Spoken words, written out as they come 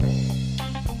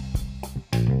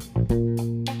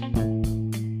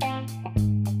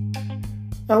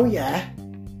Oh yeah?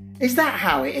 Is that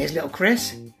how it is, little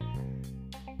Chris?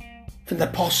 From the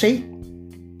Posse,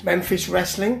 Memphis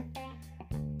Wrestling.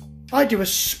 I do a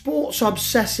sports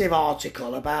obsessive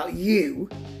article about you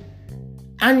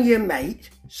and your mate,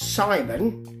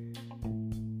 Simon,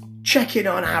 checking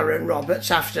on Aaron Roberts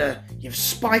after you've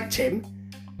spiked him,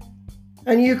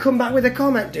 and you come back with a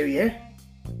comment, do you?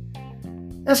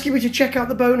 Asking me to check out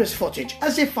the bonus footage,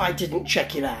 as if I didn't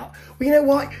check it out. Well, you know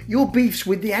what? Your beef's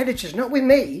with the editors, not with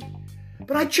me.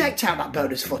 But I checked out that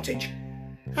bonus footage.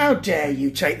 How dare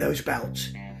you take those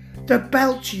belts? The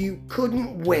belts you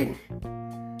couldn't win.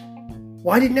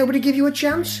 Why did nobody give you a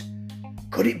chance?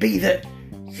 Could it be that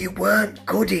you weren't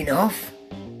good enough?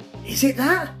 Is it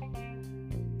that?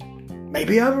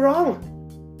 Maybe I'm wrong.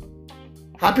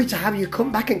 Happy to have you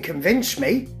come back and convince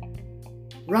me.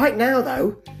 Right now,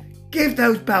 though, give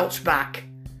those belts back.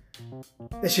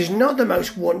 This is not the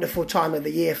most wonderful time of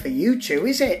the year for you two,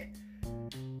 is it?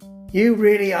 You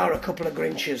really are a couple of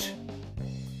Grinches.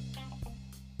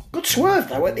 Good swerve,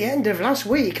 though, at the end of last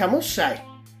week, I must say.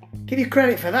 Give you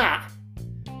credit for that.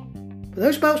 But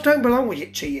those belts don't belong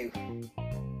to you.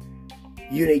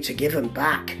 You need to give them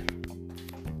back.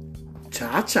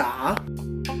 Ta-ta.